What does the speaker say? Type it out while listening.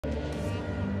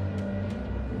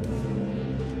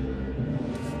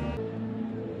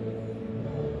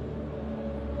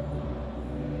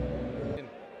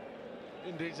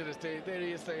straight to the stage. There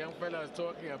he is, the young fella I was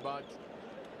talking about.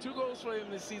 2 goals for him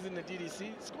this season at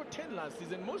DDC. Scored 10 last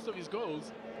season. Most of his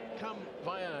goals come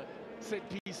via set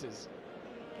pieces.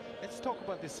 Let's talk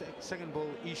about this second ball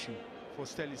issue for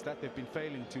Stellis that they've been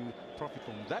failing to profit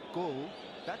from. That goal,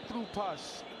 that through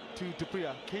pass to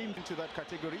Priya came into that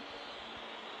category.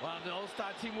 Well, the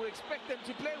All-Star team, we expect them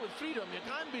to play with freedom. You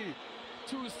can't be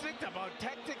too strict about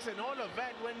tactics and all of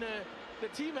that when the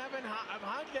team have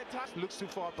hardly a touch. Looks too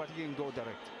far, but he can go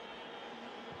direct.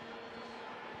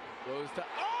 Goes to,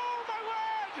 oh my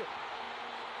word!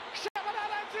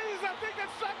 I think they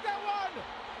struck that one!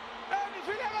 And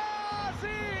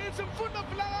Vilakazi! It's Mfundo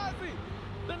Vilakazi!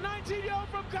 The 19-year-old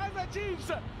from Kaizer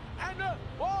Chiefs! And,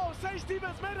 oh, Say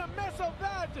Stevens made a mess of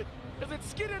that as it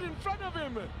skidded in front of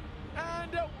him.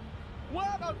 And,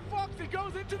 well, on Fox, it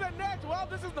goes into the net. Well,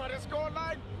 this is not a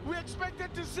scoreline we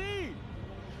expected to see.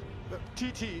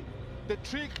 TT, the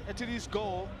trick to this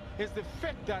goal is the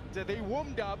fact that they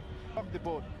warmed up off the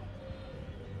board.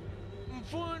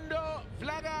 Mfundo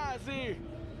Vilakazi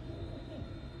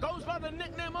goes by the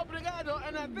nickname Obrigado,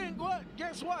 and I think,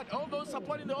 guess what? All those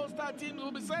supporting the All-Star teams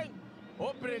will be saying,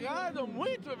 Obrigado,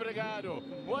 muito obrigado.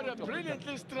 What a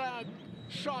brilliantly struck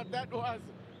shot that was.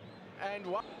 And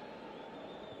what?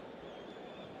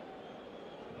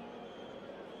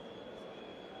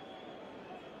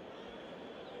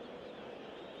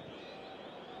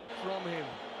 From him.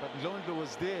 But Londo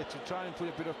was there to try and put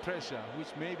a bit of pressure, which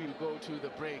maybe will go to the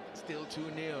break. Still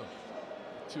 2-0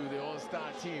 to the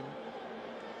All-Star team.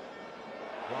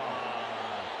 Wow.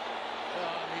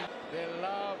 They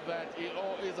love that. He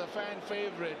is a fan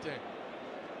favorite.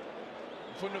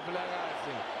 Mfundo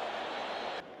Vilakazi.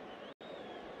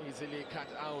 Easily cut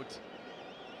out.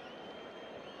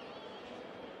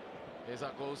 Here's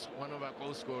our goal, one of our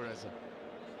goal scorers.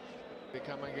 They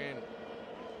come again.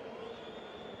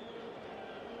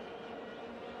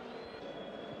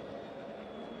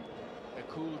 A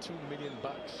cool $2 million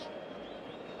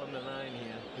on the line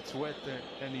here. It's worth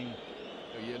earning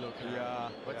a yellow card. Yeah,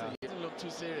 but yeah. It doesn't look too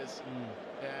serious.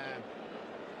 Yeah.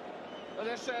 Well,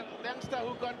 that's a youngster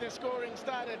who got the scoring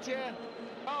started here.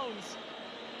 Bounce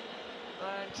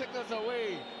and tickles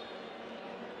away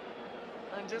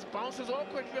and just bounces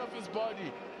awkwardly off his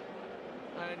body.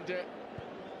 And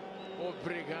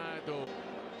Obrigado.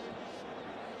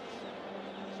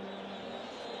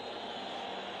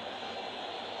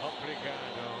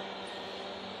 Obrigado.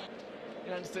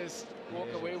 Youngsters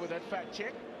walk away with that fat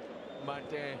check,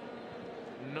 but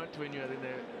not when you're in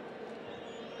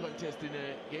a contest in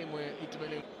a game where it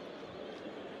will.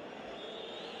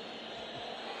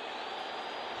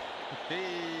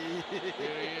 Here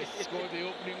he is, scored the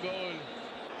opening goal.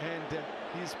 And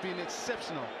he's been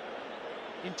exceptional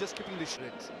in just keeping the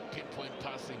shot. Pinpoint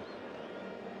passing.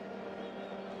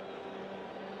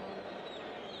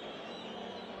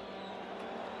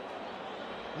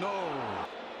 No.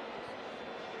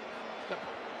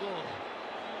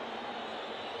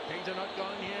 Things are not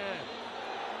gone here.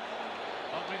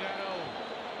 Obrigado.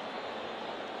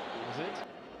 Is it?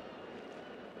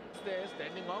 There,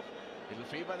 standing off. It'll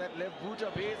favor that left boot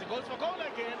of his. He goes for goal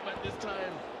again, but this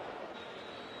time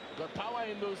got power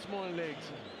in those small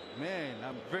legs. Man,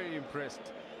 I'm very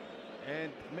impressed.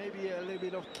 And maybe a little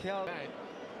bit of cal.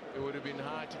 It would have been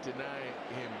hard to deny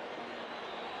him.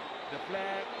 The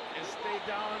flag is stayed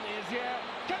down, is here.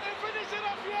 Can they finish it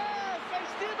off? Yes! And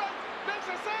Stevens makes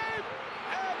a save!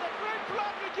 And a great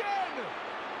block again!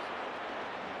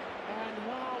 And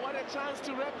wow, what a chance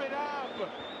to wrap it up!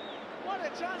 What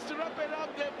a chance to wrap it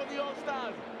up there for the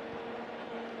All-Stars.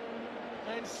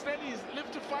 And Steadies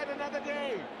live to fight another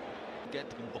day.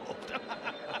 Get involved.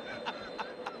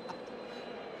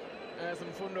 As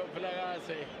Mfundo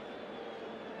Vilakazi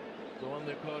go on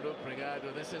the court,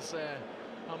 Obrigado. This is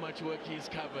how much work he's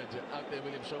covered out there,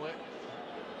 William Shower.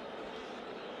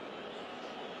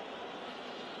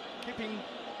 Keeping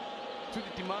to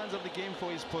the demands of the game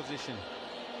for his position.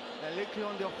 Looking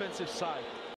on the offensive side,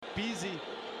 busy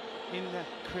in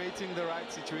creating the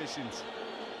right situations.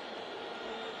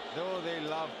 Though they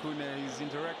love Kuna, he's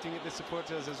interacting with the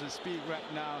supporters as we speak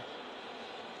right now.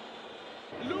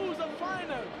 Lose a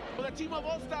final for the team of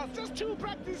All-Stars. Just 2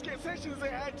 practice sessions they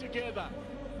had together.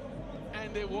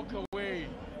 And they walk away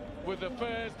with the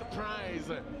first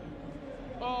prize.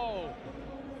 Oh,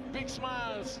 big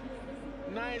smiles.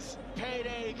 Nice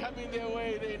payday coming their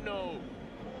way, they know.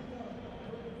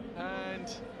 And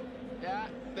yeah,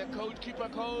 the keeper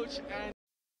coach and